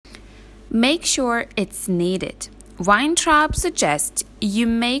Make sure it's needed. Weintraub suggests you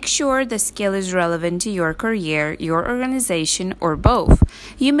make sure the skill is relevant to your career, your organization, or both.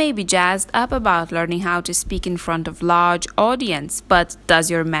 You may be jazzed up about learning how to speak in front of large audience, but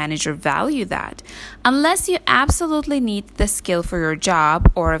does your manager value that? Unless you absolutely need the skill for your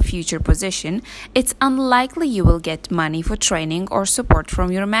job or a future position, it's unlikely you will get money for training or support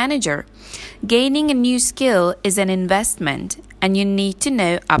from your manager. Gaining a new skill is an investment, and you need to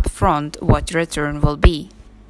know upfront what your return will be.